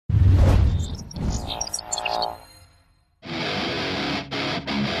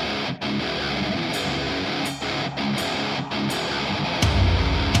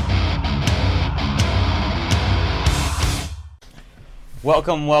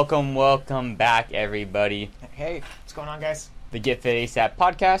Welcome back, everybody. Hey, what's going on, guys? The Get Fit ASAP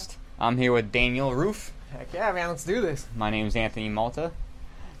podcast. I'm here with Daniel Roof. Heck yeah, man, let's do this. My name's Anthony Malta.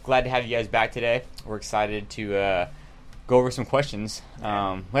 Glad to have you guys back today. We're excited to go over some questions. We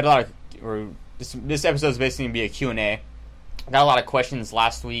had a lot of... This episode is basically going to be a Q&A. Got a lot of questions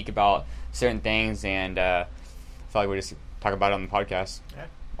last week about certain things, and I feel like we'll just talk about it on the podcast. Yeah.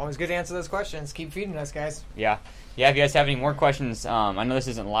 Always good to answer those questions. Keep feeding us, guys. Yeah, if you guys have any more questions, I know this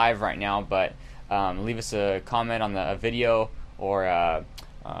isn't live right now, but leave us a comment on the video or on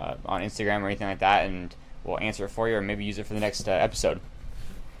Instagram or anything like that, and we'll answer it for you or maybe use it for the next episode.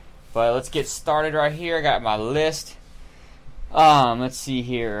 But let's get started right here. I got my list. Let's see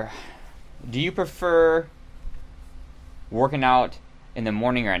here. Do you prefer working out in the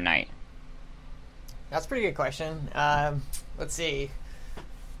morning or at night? That's a pretty good question. Let's see.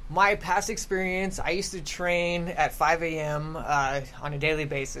 My past experience, I used to train at 5 a.m. On a daily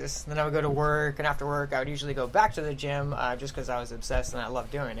basis. Then I would go to work, and after work, I would usually go back to the gym just because I was obsessed and I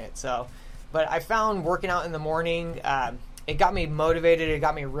loved doing it. But I found working out in the morning, it got me motivated, it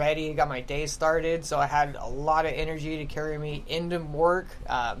got me ready, it got my day started, so I had a lot of energy to carry me into work.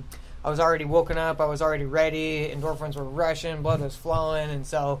 I was already woken up, I was already ready, endorphins were rushing, blood was flowing, and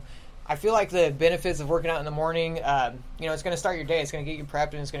so I feel like the benefits of working out in the morning, it's going to start your day. It's going to get you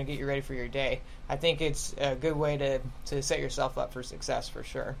prepped, and it's going to get you ready for your day. I think it's a good way to set yourself up for success, for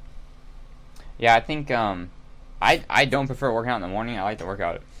sure. Yeah, I think I don't prefer working out in the morning. I like to work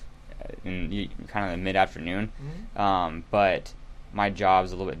out in kind of the mid-afternoon. Mm-hmm. But my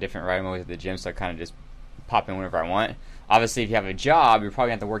job's a little bit different, right? I'm always at the gym, so I kind of just pop in whenever I want. Obviously, if you have a job, you're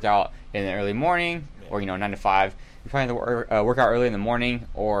probably going to have to work out in the early morning or, 9 to 5. You probably have to work out early in the morning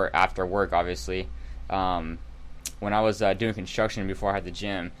or after work, obviously. When I was doing construction before I had the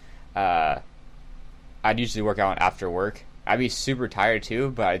gym, I'd usually work out after work. I'd be super tired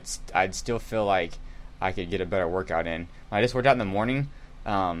too, but I'd still feel like I could get a better workout in. When I just worked out in the morning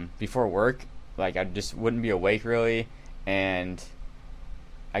before work, like I just wouldn't be awake really, and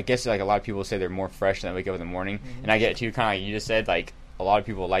I guess like a lot of people say they're more fresh when they wake up in the morning, mm-hmm. and I get it too, kind of like you just said, like a lot of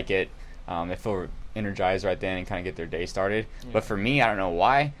people like it. They feel energized right then and kind of get their day started. Yeah. But for me, I don't know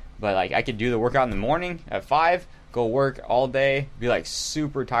why, but like I could do the workout in the morning at 5, go work all day, be like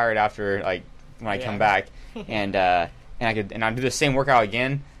super tired after like when I come back, and I'll do the same workout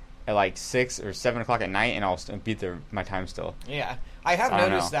again at like 6 or 7 o'clock at night, and I'll beat my time still. Yeah, I have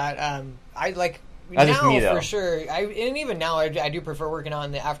noticed that. I like That's now just me, though. For sure. And even now, I do prefer working out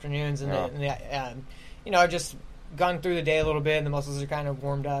in the afternoons and I've just gone through the day a little bit, and the muscles are kind of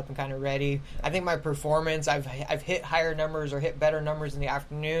warmed up and kind of ready. I think my performance, I've hit higher numbers or hit better numbers in the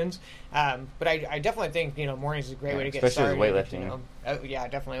afternoons. But I definitely think mornings is a great way to get started. Especially with weightlifting. Yeah,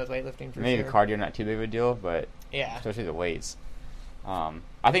 definitely with weightlifting for Maybe sure. Maybe cardio not too big of a deal, but yeah, especially the weights. I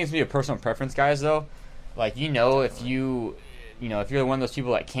think it's gonna be a personal preference, guys. Though, like if you're one of those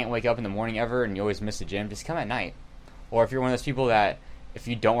people that can't wake up in the morning ever and you always miss the gym, just come at night. Or if you're one of those people that if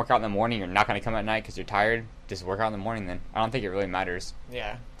you don't work out in the morning, you're not going to come at night because you're tired. Just work out in the morning. Then I don't think it really matters.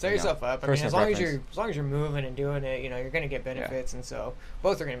 Yeah, set yourself up. I mean, as long as you're moving and doing it, you're going to get benefits, and so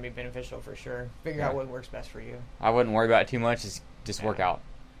both are going to be beneficial for sure. Figure out what works best for you. I wouldn't worry about it too much. Just work out.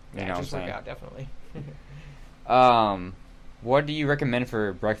 Just work out, definitely. What do you recommend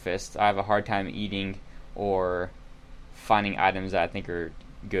for breakfast? I have a hard time eating or finding items that I think are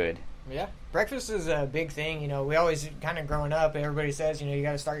good. Yeah, breakfast is a big thing. We always kind of growing up, everybody says, you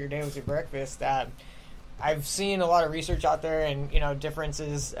got to start your day with your breakfast. I've seen a lot of research out there and,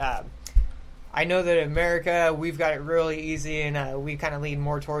 differences. I know that in America, we've got it really easy, and we kind of lean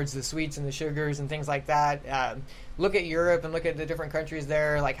more towards the sweets and the sugars and things like that. Look at Europe and look at the different countries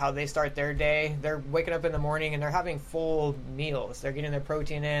there, like how they start their day. They're waking up in the morning and they're having full meals. They're getting their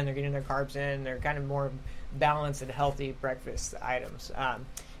protein in, they're getting their carbs in. They're kind of more balanced and healthy breakfast items.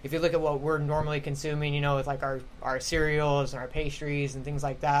 If you look at what we're normally consuming, with like our cereals and our pastries and things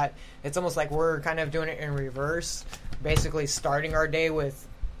like that, it's almost like we're kind of doing it in reverse, basically starting our day with,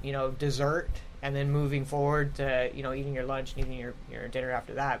 dessert and then moving forward to, eating your lunch and eating your dinner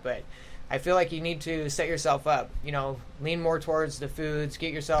after that. But I feel like you need to set yourself up, lean more towards the foods,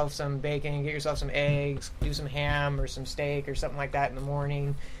 get yourself some bacon, get yourself some eggs, do some ham or some steak or something like that in the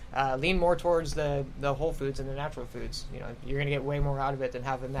morning. Lean more towards the whole foods and the natural foods. You're going to get way more out of it than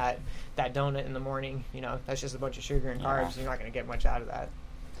having that donut in the morning. That's just a bunch of sugar and carbs. You're not going to get much out of that.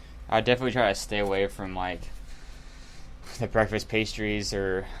 I definitely try to stay away from like the breakfast pastries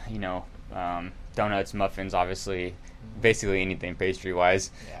or donuts, muffins, obviously, basically anything pastry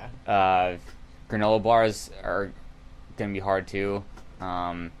wise. Yeah. Granola bars are going to be hard too.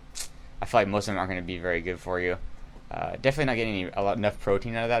 I feel like most of them aren't going to be very good for you. Definitely not getting enough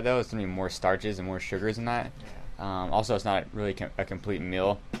protein out of that, though. It's going to be more starches and more sugars in that. Yeah. Also, it's not really a complete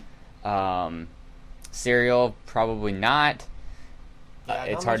meal. Cereal, probably not. Yeah,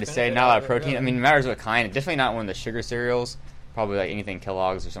 It's not hard much to say. benefit Not a lot out of of it, protein. really. I mean, it matters what kind. Definitely not one of the sugar cereals. Probably like anything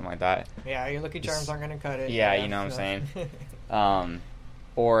Kellogg's or something like that. Yeah, your Lucky Charms aren't going to cut it. Yeah, you know what I'm saying.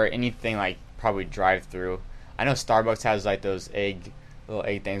 Or anything like probably drive-through. I know Starbucks has like those little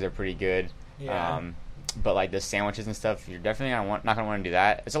egg things are pretty good. Yeah. But like the sandwiches and stuff, you're definitely not gonna want to do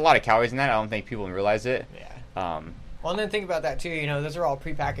that. It's a lot of calories in that. I don't think people realize it. Yeah. Well, and then think about that too. You know, those are all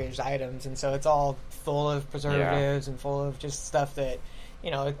prepackaged items, and so it's all full of preservatives and full of just stuff that,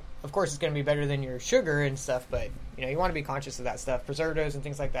 you know, of course, it's going to be better than your sugar and stuff. But you know, you want to be conscious of that stuff. Preservatives and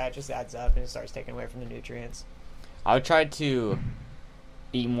things like that just adds up and it starts taking away from the nutrients. I would try to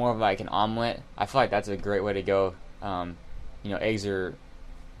eat more of like an omelet. I feel like that's a great way to go. Eggs are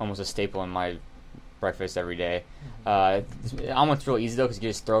almost a staple in my breakfast every day. Omelet's real easy though because you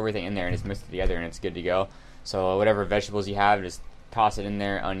just throw everything in there and it's mixed together and it's good to go. So whatever vegetables you have, just toss it in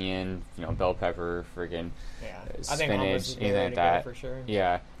there. Onion, bell pepper, friggin' I think omelet's spinach, is a good anything way like to that. go for sure.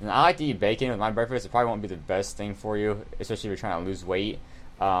 Yeah, and I like to eat bacon with my breakfast. It probably won't be the best thing for you, especially if you're trying to lose weight.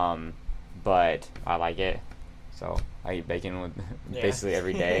 But I like it, so I eat bacon with basically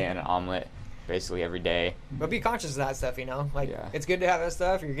every day and an omelet basically every day. But be conscious of that stuff, It's good to have that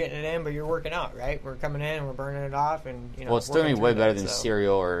stuff. You're getting it in, but you're working out, right? We're coming in and we're burning it off, and well, it's still gonna be way better than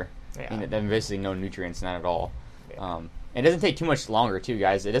cereal or Yeah. than basically no nutrients, not at all. Yeah. It doesn't take too much longer, too,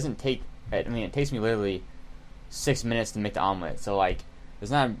 guys. It doesn't take. I mean, it takes me literally 6 minutes to make the omelet. So like,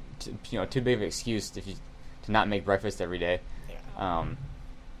 there's not too big of an excuse to not make breakfast every day. Yeah. And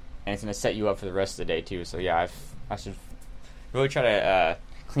it's gonna set you up for the rest of the day too. So yeah, I should really try to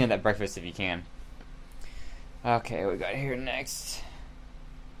clean up that breakfast if you can. Okay, what we got here next.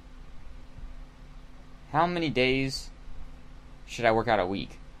 How many days should I work out a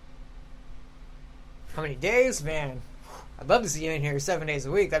week? How many days, man? I'd love to see you in here 7 days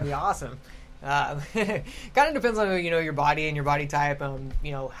a week. That'd be awesome. Kind of depends on your body and your body type.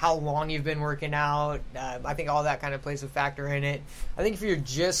 How long you've been working out. I think all that kind of plays a factor in it. I think if you're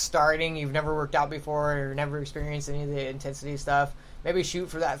just starting, you've never worked out before or never experienced any of the intensity stuff, maybe shoot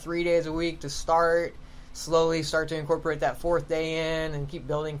for that 3 days a week to start. Slowly start to incorporate that fourth day in and keep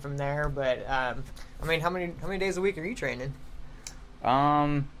building from there. But how many days a week are you training?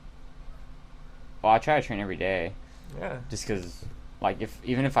 Well, I try to train every day. Yeah. Just because,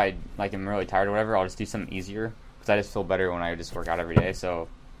 even if I am really tired or whatever, I'll just do something easier because I just feel better when I just work out every day. So,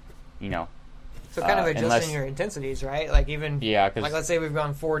 So kind of adjusting your intensities, right? Let's say we've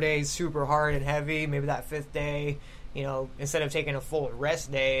gone 4 days super hard and heavy. Maybe that fifth day, instead of taking a full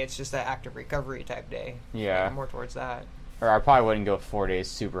rest day, it's just that active recovery type day. Yeah. More towards that. Or I probably wouldn't go 4 days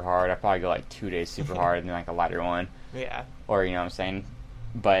super hard. I'd probably go 2 days super hard and then a lighter one. Yeah. Or, you know what I'm saying?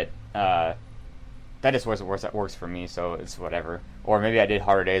 But, that just works for me, so it's whatever. Or maybe I did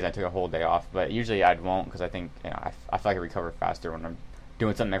harder days and I took a whole day off. But usually I won't because I think, I feel like I recover faster when I'm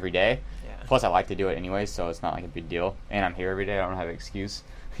doing something every day. Yeah. Plus, I like to do it anyway, so it's not a big deal. And I'm here every day. I don't have an excuse,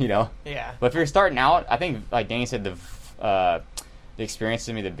 Yeah. But if you're starting out, I think, like Danny said, the experience is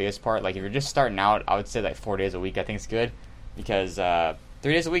going to be the biggest part. If you're just starting out, I would say 4 days a week I think it's good. Because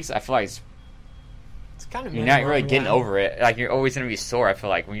 3 days a week, I feel like it's kind of you're not really getting over it. You're always going to be sore, I feel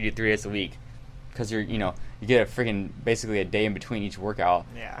like, when you do 3 days a week. Because you get basically a day in between each workout.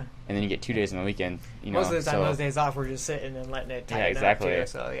 Yeah. And then you get 2 days on the weekend. Most of the time, those days off, we're just sitting and letting it tighten exactly. up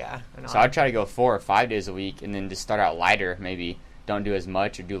too. So, yeah. So I'd try to go 4 or 5 days a week and then just start out lighter, maybe. Don't do as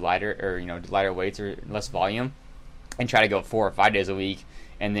much or do lighter or, do lighter weights or less volume. And try to go 4 or 5 days a week.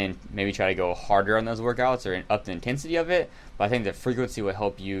 And then maybe try to go harder on those workouts or up the intensity of it. But I think the frequency will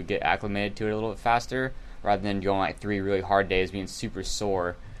help you get acclimated to it a little bit faster rather than going 3 really hard days being super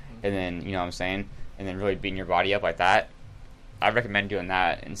sore and then, you know what I'm saying, and then really beating your body up like that. I recommend doing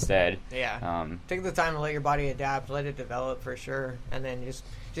that instead. Yeah. Take the time to let your body adapt, let it develop for sure, and then just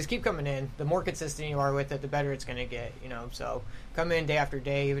keep coming in. The more consistent you are with it, the better it's going to get, So come in day after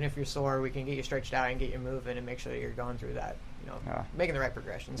day, even if you're sore, we can get you stretched out and get you moving and make sure that you're going through that, making the right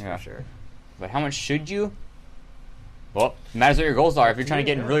progressions for sure. But how much should you? Well, it matters what your goals are. If you're trying to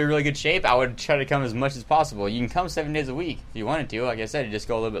get in really, really good shape, I would try to come as much as possible. You can come 7 days a week if you wanted to. Like I said, you just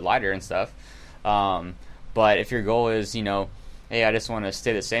go a little bit lighter and stuff. But if your goal is, hey, I just want to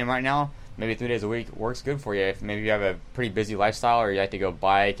stay the same right now, maybe 3 days a week works good for you. If maybe you have a pretty busy lifestyle or you like to go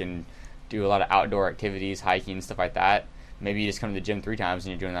bike and do a lot of outdoor activities, hiking, stuff like that, maybe you just come to the gym 3 times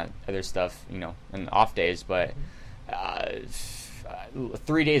and you're doing that other stuff, on off days. But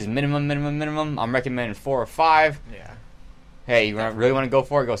 3 days minimum. I'm recommending 4 or 5. Yeah. Hey, you really want to go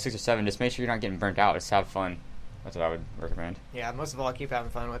for it? Go 6 or 7. Just make sure you're not getting burnt out. Just have fun. That's what I would recommend. Yeah, most of all, keep having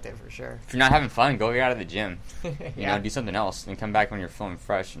fun with it for sure. If you're not having fun, go get out of the gym. Yeah. Do something else and come back when you're feeling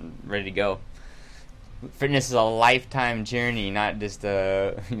fresh and ready to go. Fitness is a lifetime journey, not just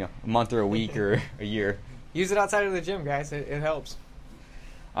a month or a week or a year. Use it outside of the gym, guys. It helps.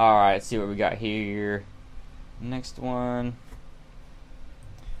 All right, let's see what we got here. Next one.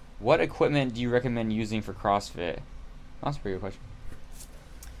 What equipment do you recommend using for CrossFit? That's a pretty good question.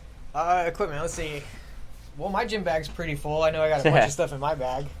 Equipment. Let's see. Well, my gym bag's pretty full. I know I got a bunch of stuff in my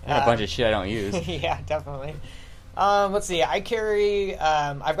bag. I got a bunch of shit I don't use. Yeah, definitely. Let's see. I carry.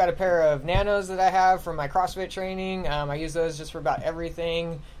 I've got a pair of Nanos that I have for my CrossFit training. I use those just for about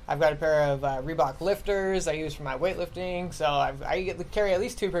everything. I've got a pair of Reebok lifters I use for my weightlifting. So I carry at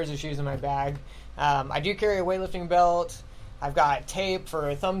least 2 pairs of shoes in my bag. I do carry a weightlifting belt. I've got tape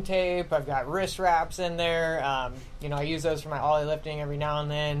for thumb tape. I've got wrist wraps in there. I use those for my ollie lifting every now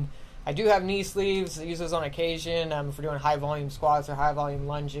and then. I do have knee sleeves. I use those on occasion if we're doing high volume squats or high volume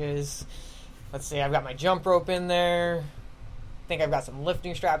lunges. Let's see, I've got my jump rope in there. I think I've got some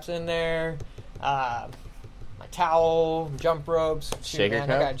lifting straps in there. My towel, jump ropes. Shaker cup?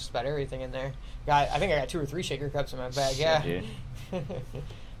 I got just about everything in there. I think I got 2 or 3 shaker cups in my bag, yeah. Dude.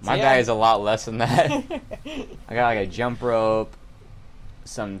 My bag is a lot less than that. I got like a jump rope,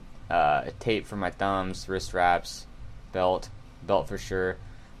 some tape for my thumbs, wrist wraps, belt for sure.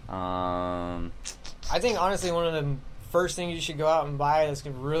 I think honestly one of the first things you should go out and buy that's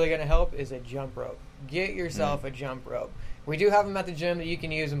really going to help is a jump rope. Get yourself a jump rope. We do have them at the gym that you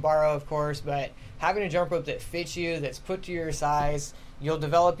can use and borrow, of course, but having a jump rope that fits you, that's put to your size, you'll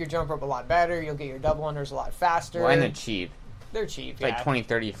develop your jump rope a lot better. You'll get your double unders a lot faster. Well, and they're cheap. They're cheap, It's like $20,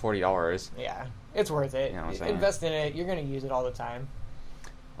 $30, $40. Yeah, it's worth it. You know what I'm saying? Invest in it. You're going to use it all the time.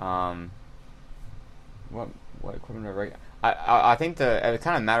 What equipment do I think it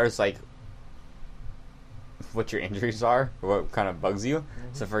kind of matters, like, what your injuries are or what kind of bugs you. Mm-hmm.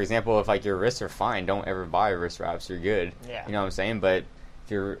 So, for example, if, like, your wrists are fine, don't ever buy wrist wraps. You're good. Yeah. You know what I'm saying? But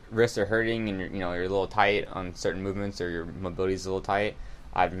if your wrists are hurting and you're a little tight on certain movements or your mobility is a little tight,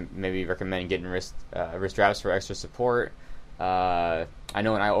 I'd maybe recommend getting wrist wraps for extra support. I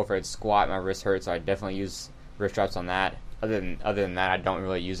know when I overhead squat, my wrist hurts, so I definitely use wrist wraps on that. Other than that, I don't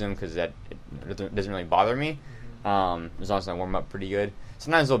really use them because it doesn't really bother me. As long as I warm up pretty good.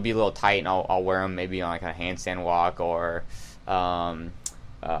 Sometimes they'll be a little tight, and I'll wear them maybe on like a handstand walk or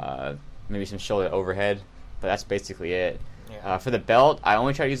maybe some shoulder overhead. But that's basically it. Yeah. For the belt, I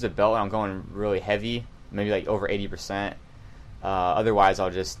only try to use the belt when I'm going really heavy, maybe like over 80%. Otherwise, I'll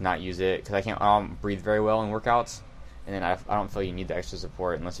just not use it because I don't breathe very well in workouts. And then I don't feel you need the extra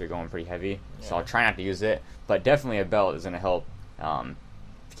support unless you're going pretty heavy. Yeah. So I'll try not to use it. But definitely a belt is going to help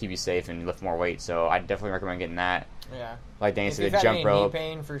keep you safe and lift more weight. So I definitely recommend getting that. Yeah. Like Danny said, a jump rope. Knee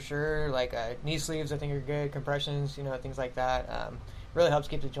pain for sure. Like knee sleeves, I think are good. Compressions, things like that. Really helps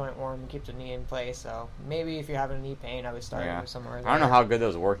keep the joint warm and keep the knee in place. So maybe if you're having knee pain, I would start somewhere there. I don't know how good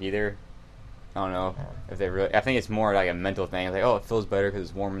those work either. I don't know if they really. I think it's more like a mental thing. It's like, it feels better because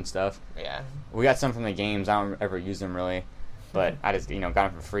it's warm and stuff. Yeah. We got some from the games. I don't ever use them really, but I just got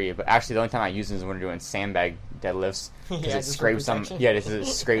them for free. But actually, the only time I use them is when we're doing sandbag deadlifts because it scrapes some. Yeah, it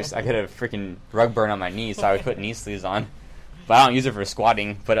scrapes. I get a freaking rug burn on my knee, so I would put knee sleeves on. But I don't use it for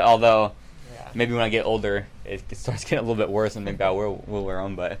squatting. But although maybe when I get older, it starts getting a little bit worse, and maybe I will wear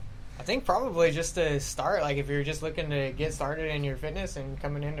them. But I think probably just to start, like if you're just looking to get started in your fitness and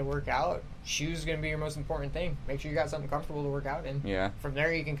coming in to work out, shoes is going to be your most important thing. Make sure you got something comfortable to work out in. Yeah. From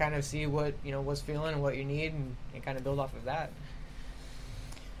there, you can kind of see what what's feeling and what you need, and kind of build off of that.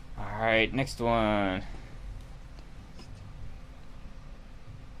 All right, next one.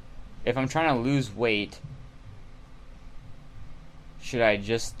 If I'm trying to lose weight, should I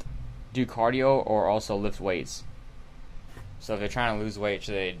just do cardio or also lift weights? So if they're trying to lose weight,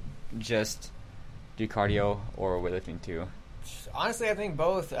 should they just do cardio or weightlifting too? Honestly, I think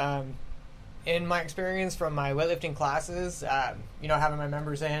both. In my experience from my weightlifting classes, having my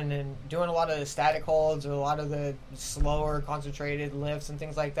members in and doing a lot of the static holds or a lot of the slower concentrated lifts and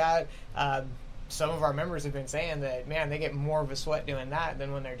things like that, some of our members have been saying that, man, they get more of a sweat doing that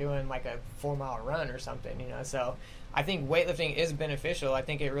than when they're doing like a 4-mile run or something, So I think weightlifting is beneficial. I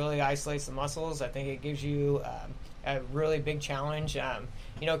think it really isolates the muscles. I think it gives you a really big challenge.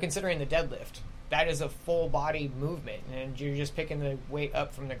 Considering the deadlift, that is a full body movement, and you're just picking the weight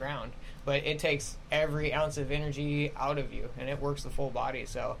up from the ground. But it takes every ounce of energy out of you, and it works the full body.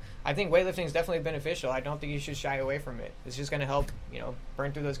 So I think weightlifting is definitely beneficial. I don't think you should shy away from it. It's just going to help,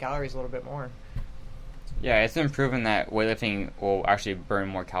 burn through those calories a little bit more. Yeah, it's been proven that weightlifting will actually burn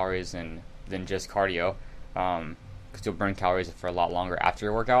more calories than just cardio, because you'll burn calories for a lot longer after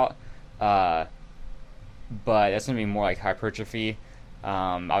your workout. but that's gonna be more like hypertrophy.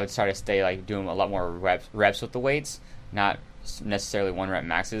 I would try to stay like doing a lot more reps with the weights, not necessarily 1 rep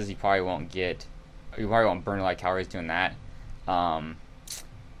maxes. You probably won't burn a lot of calories doing that.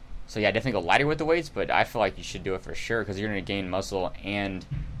 So yeah, definitely go lighter with the weights, but I feel like you should do it for sure because you're going to gain muscle and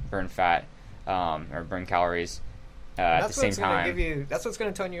burn fat or burn calories at the same time. That's what's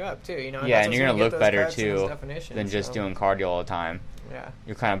going to tone you up too. You know. Yeah, and you're going to look better too than just doing cardio all the time. Yeah.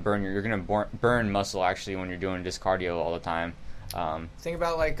 You kind of you're going to burn muscle actually when you're doing just cardio all the time. Think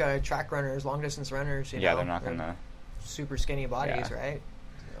about like track runners, long distance runners. You know, they're not going to super skinny bodies, right?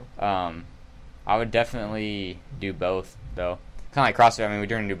 So. I would definitely do both though. Kind of like CrossFit. I mean, we're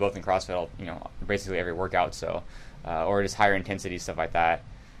going to do both in CrossFit, basically every workout. So, or just higher intensity stuff like that.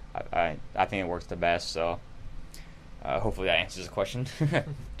 I think it works the best. So, hopefully that answers the question.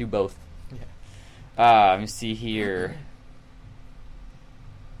 Do both. Yeah. Let me see here.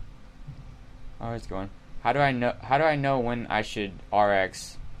 Oh, it's going. How do I know when I should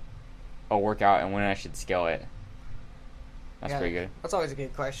RX a workout and when I should scale it? That's pretty good. That's always a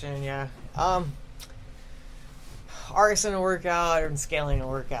good question. Yeah. RXing a workout and scaling a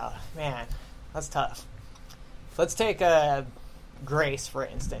workout. Man, that's tough. Let's take Grace, for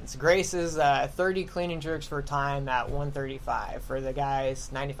instance. Grace is 30 clean and jerks for time at 135 for the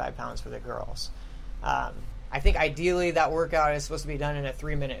guys, 95 pounds for the girls. I think ideally that workout is supposed to be done in a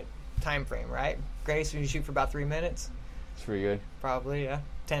 3-minute time frame, right? Grace, would you shoot for about 3 minutes? It's pretty good. Probably, yeah.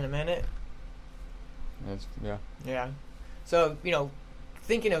 10 a minute? Yeah. Yeah. So,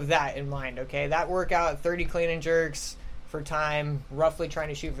 thinking of that in mind, okay, that workout, 30 clean and jerks for time, roughly trying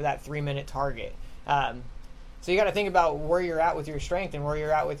to shoot for that 3-minute target. So you got to think about where you're at with your strength and where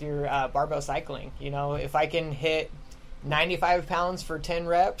you're at with your barbell cycling. If I can hit 95 pounds for 10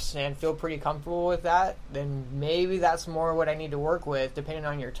 reps and feel pretty comfortable with that, then maybe that's more what I need to work with depending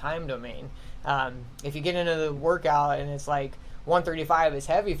on your time domain. If you get into the workout and it's like 135 is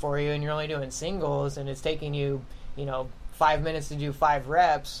heavy for you and you're only doing singles and it's taking you, 5 minutes to do 5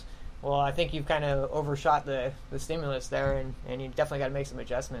 reps, well, I think you've kind of overshot the stimulus there, and you definitely got to make some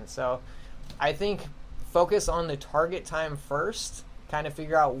adjustments. So I think focus on the target time first, kind of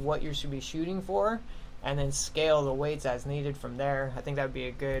figure out what you should be shooting for, and then scale the weights as needed from there. I think that would be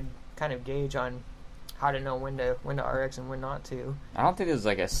a good kind of gauge on how to know when to RX and when not to. I don't think there's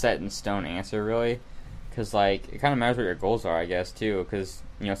like a set in stone answer really, because like it kind of matters what your goals are, I guess, too. Because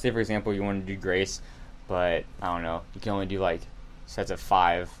say for example you want to do Grace, but I don't know, you can only do like sets of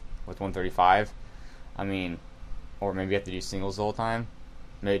 5 with 135. I mean, or maybe you have to do singles the whole time.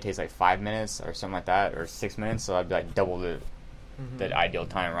 Maybe it takes like 5 minutes or something like that, or 6 minutes. So that'd be like double the ideal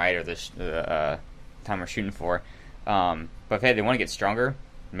time, right? Or the time we're shooting for. But if they want to get stronger,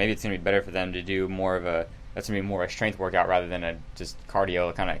 maybe it's gonna be better for them to do that's gonna be more of a strength workout rather than a just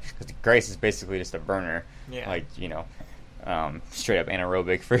cardio kind of. Because Grace is basically just a burner, like straight up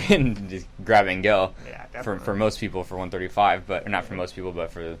anaerobic for just grab and go. Yeah, for most people for 135, but not for most people,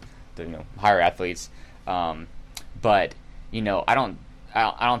 but for the higher athletes. But I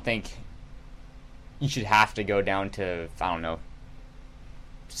don't think you should have to go down to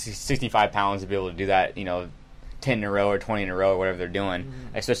 65 pounds to be able to do that. 10 in a row or 20 in a row or whatever they're doing.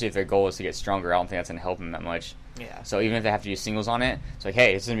 Especially if their goal is to get stronger, I don't think that's gonna help them that much. Yeah. So even if they have to do singles on it, it's like,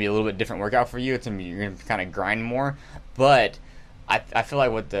 hey, it's gonna be a little bit different workout for you. You're gonna kind of grind more. But I feel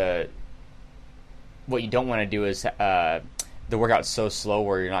like what you don't want to do is the workout's so slow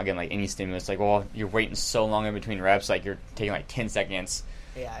where you're not getting like any stimulus. Like, well, you're waiting so long in between reps, like you're taking like 10 seconds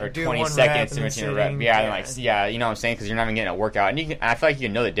or 20 seconds in between a rep. You know what I'm saying? Because you're not even getting a workout. And I feel like you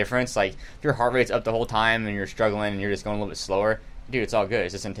can know the difference. Like, if your heart rate's up the whole time and you're struggling and you're just going a little bit slower, dude, it's all good.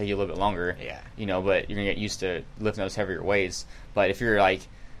 It's just going to take you a little bit longer. Yeah. But you're going to get used to lifting those heavier weights. But if you're, like,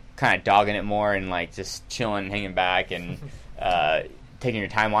 kind of dogging it more and, like, just chilling, hanging back and taking your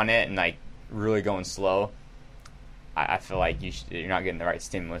time on it and, like, really going slow, I feel like you're not getting the right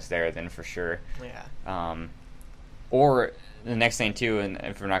stimulus there then for sure. Yeah. Or the next thing too, and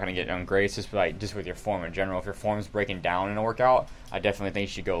if we're not going to get on Grace, just with your form in general. If your form's breaking down in a workout, I definitely think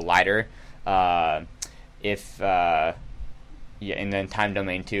you should go lighter. And then time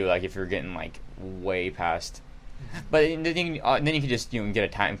domain too. Like if you're getting like way past, but then you can just get a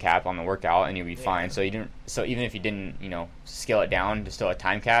time cap on the workout and you'll be fine. So even if you didn't scale it down to still a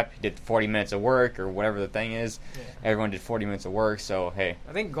time cap, you did 40 minutes of work or whatever the thing is. Yeah. Everyone did 40 minutes of work. So hey,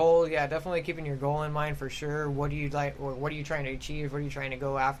 I think definitely keeping your goal in mind for sure. What do you like? Or what are you trying to achieve? What are you trying to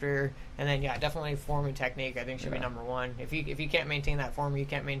go after? And then definitely form and technique. I think should be number one. If you can't maintain that form, you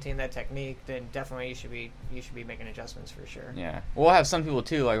can't maintain that technique, then definitely you should be making adjustments for sure. Yeah, we'll have some people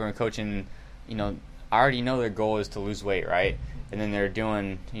too. Like when we're coaching, I already know their goal is to lose weight, right? And then they're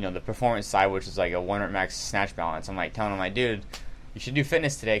doing, the performance side, which is like a 1 rep max snatch balance. I'm like telling them, like, dude, you should do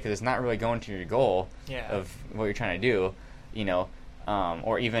fitness today because it's not really going to your goal of what you're trying to do,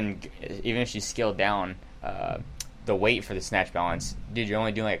 or even if you scale down the weight for the snatch balance, dude, you're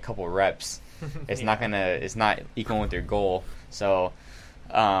only doing like a couple reps. It's not equal with your goal. So,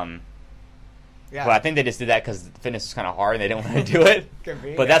 but I think they just did that because fitness was kind of hard and they didn't want to do it.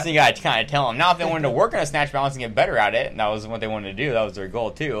 But that's when you got to kind of tell them. Now, if they wanted to work on a snatch balance and get better at it, and that was what they wanted to do, that was their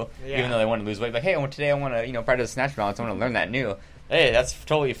goal too. Yeah. Even though they wanted to lose weight, like, hey, today I want to, practice snatch balance. I want to learn that new. Hey, that's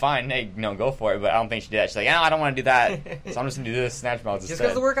totally fine. Hey, go for it. But I don't think she did that. She's like, I don't want to do that. So I'm just going to do this snatch balance just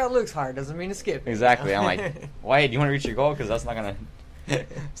because the workout looks hard doesn't mean to skip it. Exactly. I'm like, why? Do you want to reach your goal? Because that's not going to,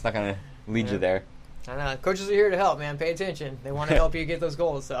 it's not going to lead you there. I know. Coaches are here to help, man. Pay attention. They want to help you get those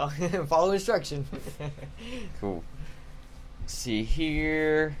goals, so follow instruction. Cool. Let's see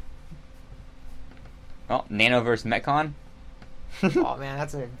here. Oh, Nano versus Metcon. Oh, man,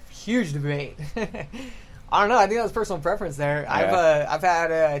 that's a huge debate. I don't know. I think that was personal preference there. Yeah. I've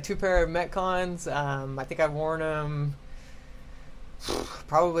had 2 pair of Metcons. I think I've worn them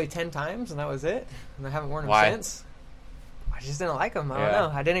probably 10 times, and that was it. And I haven't worn them since. I just didn't like them. I don't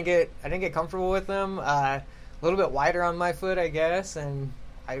know. I didn't get comfortable with them. A little bit wider on my foot, I guess, and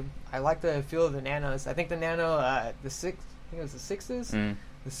I like the feel of the Nanos. I think the Nano, I think it was the Sixes. The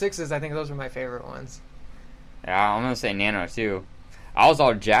Sixes, I think those were my favorite ones. Yeah, I'm gonna say Nano too. I was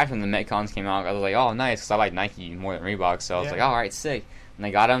all jacked when the Metcons came out. I was like, oh, nice, because I like Nike more than Reebok. So I was like, oh, all right, sick. And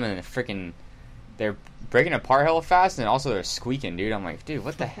they got them, and they're breaking apart hella fast, and also they're squeaking, dude. I'm like, dude,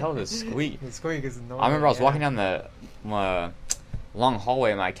 what the hell is squeak? The squeak is annoying. I remember I was walking down the long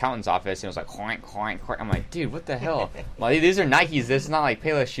hallway in my accountant's office, and it was like, hoink, hoink, hoink. I'm like, dude, what the hell? Like, these are Nikes. This is not like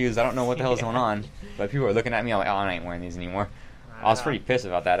Payless shoes. I don't know what the hell's going on. But people were looking at me. I'm like, oh, I ain't wearing these anymore. I was pretty pissed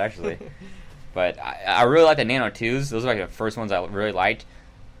about that, actually. But I really like the Nano 2s. Those are like the first ones I really liked.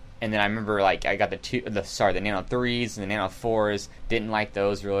 And then I remember, like, I got the Nano 3s and the Nano 4s. Didn't like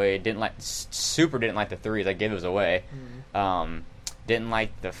those, really. Didn't like the 3s. I gave those away. Didn't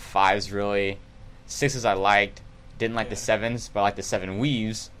like the 5s, really. 6s I liked. Didn't like the 7s, but I liked the 7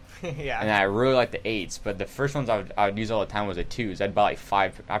 weaves. And I really liked the 8s. But the first ones I would use all the time was the 2s. I'd buy like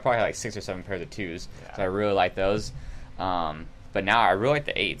 5. I probably had like 6 or 7 pairs of 2s. Yeah. So I really like those. But now I really like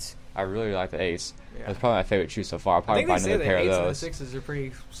the 8s. I really like the 8s. Yeah. That's probably my favorite shoe so far. I'll probably buy another pair of those. The 6s are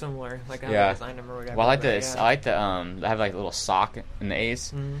pretty similar. Like I design them or whatever. Well, I like the I have like a little sock in the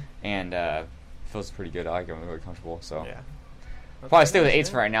 8s, and it feels pretty good. I like them. They're really comfortable. So probably stay with the 8s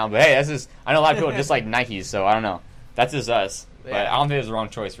for right now. But hey, I know a lot of people just like Nikes, so I don't know. That's just us. Yeah. But I don't think it was the wrong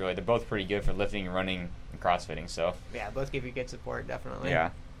choice, really. They're both pretty good for lifting and running and CrossFitting. So yeah, both give you good support, definitely. Yeah.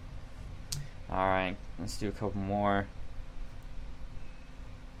 All right, let's do a couple more.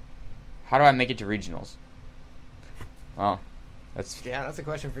 How do I make it to regionals? Oh, that's a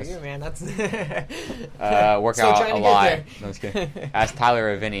question for you, man. That's work out a lot. No, just kidding. Ask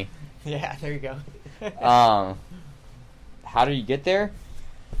Tyler or Vinny. Yeah, there you go. How do you get there?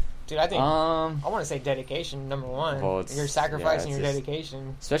 Dude, I think I want to say dedication, number one. Well, you're sacrificing your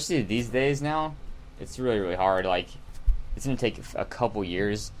dedication. Especially these days now, it's really, really hard. Like, it's going to take a couple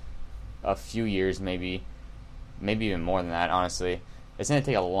years, a few years maybe even more than that, honestly. It's going to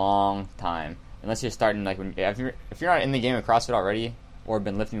take a long time. Unless you're starting, like, if you're not in the game of CrossFit already, or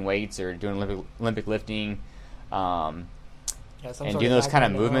been lifting weights, or doing Olympic lifting, and doing those kind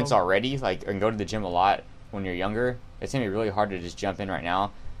of movements already, like, and go to the gym a lot when you're younger, it's going to be really hard to just jump in right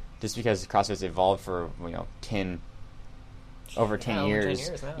now. Just because CrossFit's evolved for, over 10 years. Over 10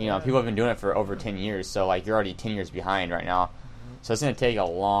 years now, people have been doing it for over 10 years, so, like, you're already 10 years behind right now. So it's going to take a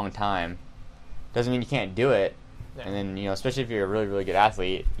long time. Doesn't mean you can't do it. Yeah. And then, especially if you're a really, really good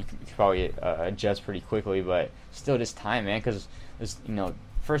athlete, you can probably adjust pretty quickly, but still just time, man, because,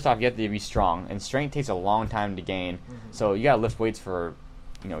 first off, you have to be strong, and strength takes a long time to gain. So you got to lift weights for,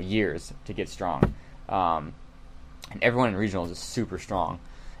 years to get strong. And everyone in regionals is super strong.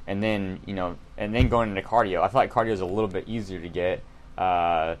 And then, going into cardio. I feel like cardio is a little bit easier to get,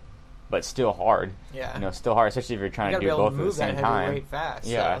 but still hard. Yeah. Still hard, especially if you're trying to do both at the same time. Weight fast,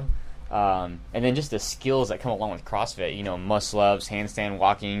 yeah. So. And then just the skills that come along with CrossFit, muscle-ups, handstand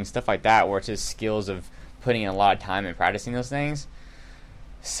walking, stuff like that, where it's just skills of putting in a lot of time and practicing those things.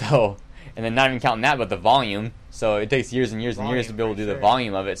 So, and then not even counting that, but the volume. So it takes years and years and years to be able to do the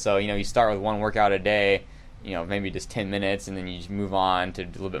volume of it. So, you start with one workout a day, maybe just 10 minutes, and then you just move on to a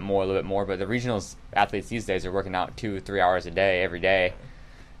little bit more. But the regionals athletes these days are working out 2-3 hours a day, every day.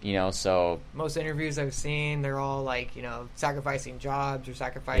 You know, so most interviews I've seen, they're all like, you know, sacrificing jobs or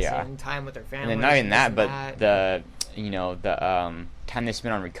sacrificing time with their families. And then not even that, but the time they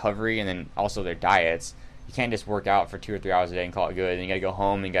spend on recovery and then also their diets. You can't just work out for 2 or 3 hours a day and call it good. And you got to go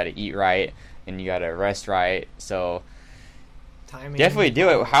home and you got to eat right and you got to rest right. So timing, definitely do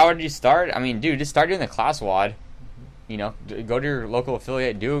it. How did you start? I mean, dude, just start doing the class WOD. You know, go to your local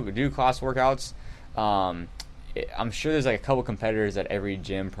affiliate, do class workouts. I'm sure there's like a couple competitors at every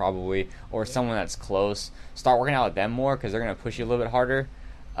gym probably, or someone that's close. Start working out with them more because they're going to push you a little bit harder.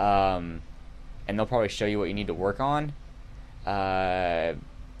 And they'll probably show you what you need to work on.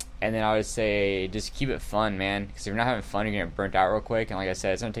 And then I would say just keep it fun, man. Because if you're not having fun, you're going to get burnt out real quick. And like I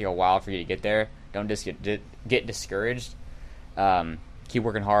said, it's going to take a while for you to get there. Don't just get discouraged. Keep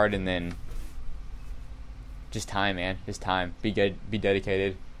working hard, and then just time, man. Just time. Be good. Be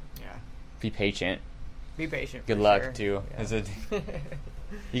dedicated. Yeah. Be patient. Be patient. Good luck, sure. too. Yeah.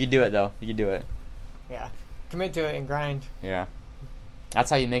 You can do it, though. You can do it. Yeah. Commit to it and grind. Yeah. That's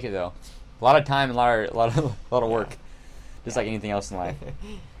how you make it, though. A lot of time and a lot of work. Just like anything else in life.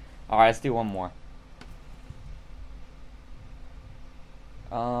 All right, let's do one more.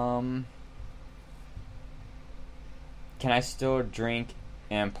 Can I still drink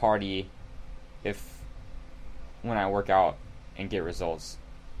and party when I work out and get results?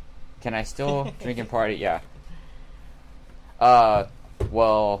 Can I still drink and party? Yeah.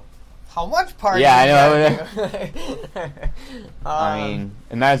 Well. How much party? Yeah, I know. I mean,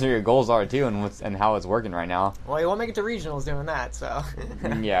 it matters what your goals are too, and how it's working right now. Well, you won't make it to regionals doing that, so.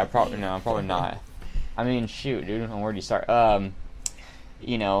 Yeah, probably not. I mean, shoot, dude, where do you start?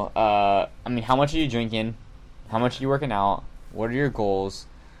 You know, I mean, how much are you drinking? How much are you working out? What are your goals?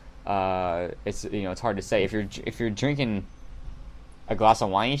 It's it's hard to say. If you're drinking a glass of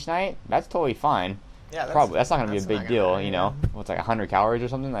wine each night, that's totally fine. Yeah, that's not going to be a big deal, matter, you know. What's like 100 calories or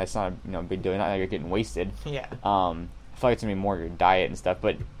something? That's not a big deal. Not like you're getting wasted. Yeah. I feel like it's going to be more your diet and stuff.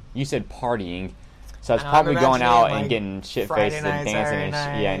 But you said partying, so it's probably going out and getting shit faced and dancing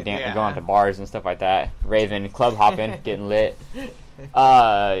and going out to bars and stuff like that. Raving, club hopping, getting lit.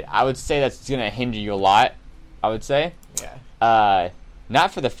 I would say that's going to hinder you a lot. I would say. Yeah.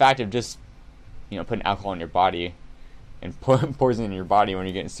 Not for the fact of just putting alcohol in your body and poisoning your body when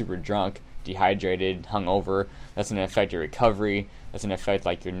you're getting super drunk, dehydrated, hungover. That's going to affect your recovery. That's going to affect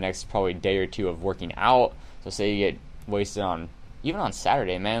like your next probably day or two of working out. So say you get wasted even on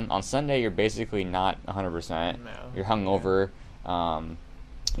Saturday, man. On Sunday, you're basically not 100%. No. You're hungover.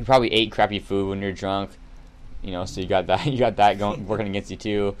 You probably ate crappy food when you're drunk. So you got that going working against you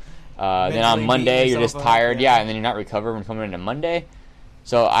too. Then on Monday, you're just tired. Yeah, and then you're not recovered when coming into Monday.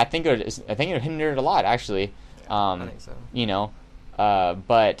 So I think it hindered a lot actually. I think so.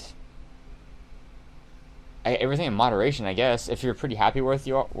 But everything in moderation, I guess. If you're pretty happy where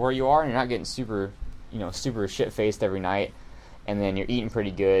you are, and you're not getting super shit faced every night, and then you're eating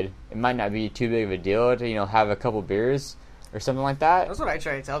pretty good, it might not be too big of a deal to have a couple beers or something like that. That's what I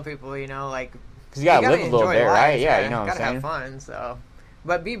try to tell people. Like, because you gotta live a little bit, life, right? Yeah, you know what I'm gotta saying. have fun. So,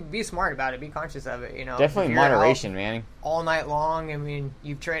 but be smart about it. Be conscious of it. Definitely moderation, man. All night long. I mean,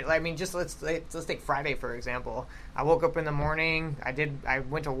 you've trained. I mean, just let's take Friday for example. I woke up in the morning. I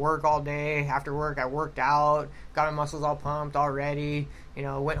went to work all day. After work, I worked out. Got my muscles all pumped, all ready.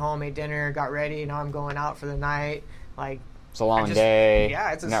 Went home, ate dinner, got ready. Now I'm going out for the night. Like, it's a long day.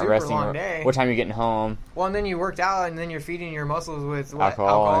 Yeah, it's a not super resting. long day. What time are you getting home? Well, and then you worked out, and then you're feeding your muscles with what?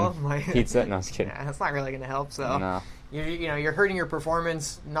 Alcohol? Like, pizza? No, I was kidding. Yeah, that's not really going to help. So no. You're hurting your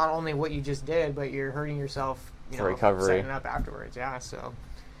performance. Not only what you just did, but you're hurting yourself. For recovery, setting up afterwards. Yeah, so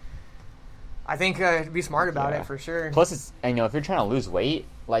I think be smart about it for sure. Plus, it's if you're trying to lose weight,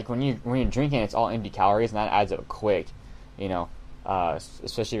 like when you're drinking, it's all empty calories, and that adds up quick.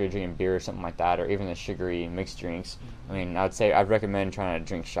 Especially if you're drinking beer or something like that, or even the sugary mixed drinks. I mean, I'd recommend trying to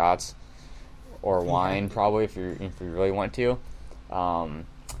drink shots or wine probably if you really want to.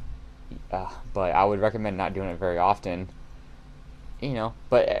 But I would recommend not doing it very often.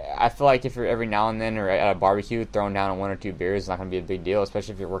 But I feel like if you're every now and then or at a barbecue throwing down 1 or 2 beers, it's not going to be a big deal,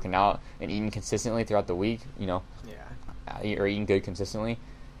 especially if you're working out and eating consistently throughout the week. Or eating good consistently,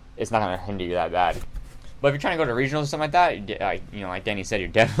 it's not going to hinder you that bad. But if you're trying to go to regionals or something like that, like Danny said, you're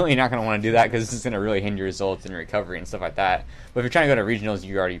definitely not going to want to do that because it's going to really hinder results and recovery and stuff like that. But if you're trying to go to regionals,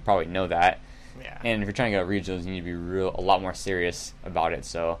 you already probably know that. Yeah. And if you're trying to go to regionals, you need to be a lot more serious about it.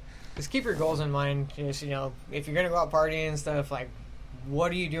 So just keep your goals in mind. Just, if you're going to go out partying and stuff, like,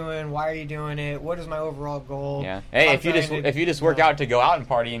 what are you doing? Why are you doing it? What is my overall goal? Yeah. Hey, if you just work out to go out and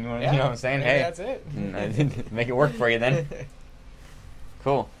party, and you know what I'm saying? Hey, that's it. Make it work for you then.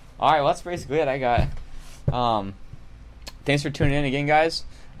 Cool. All right. Well, that's basically it. I got. Thanks for tuning in again, guys.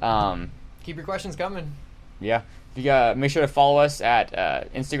 Keep your questions coming. Yeah. If you make sure to follow us at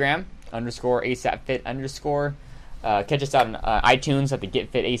Instagram _ASAPFit_. Catch us out on iTunes at the Get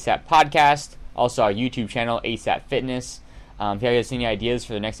Fit ASAP podcast. Also our YouTube channel, ASAP Fitness. If you guys have any ideas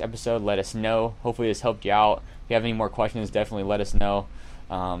for the next episode, let us know. Hopefully this helped you out. If you have any more questions, definitely let us know.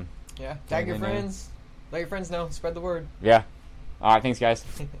 Tag your friends. Let your friends know. Spread the word. Yeah. All right. Thanks, guys.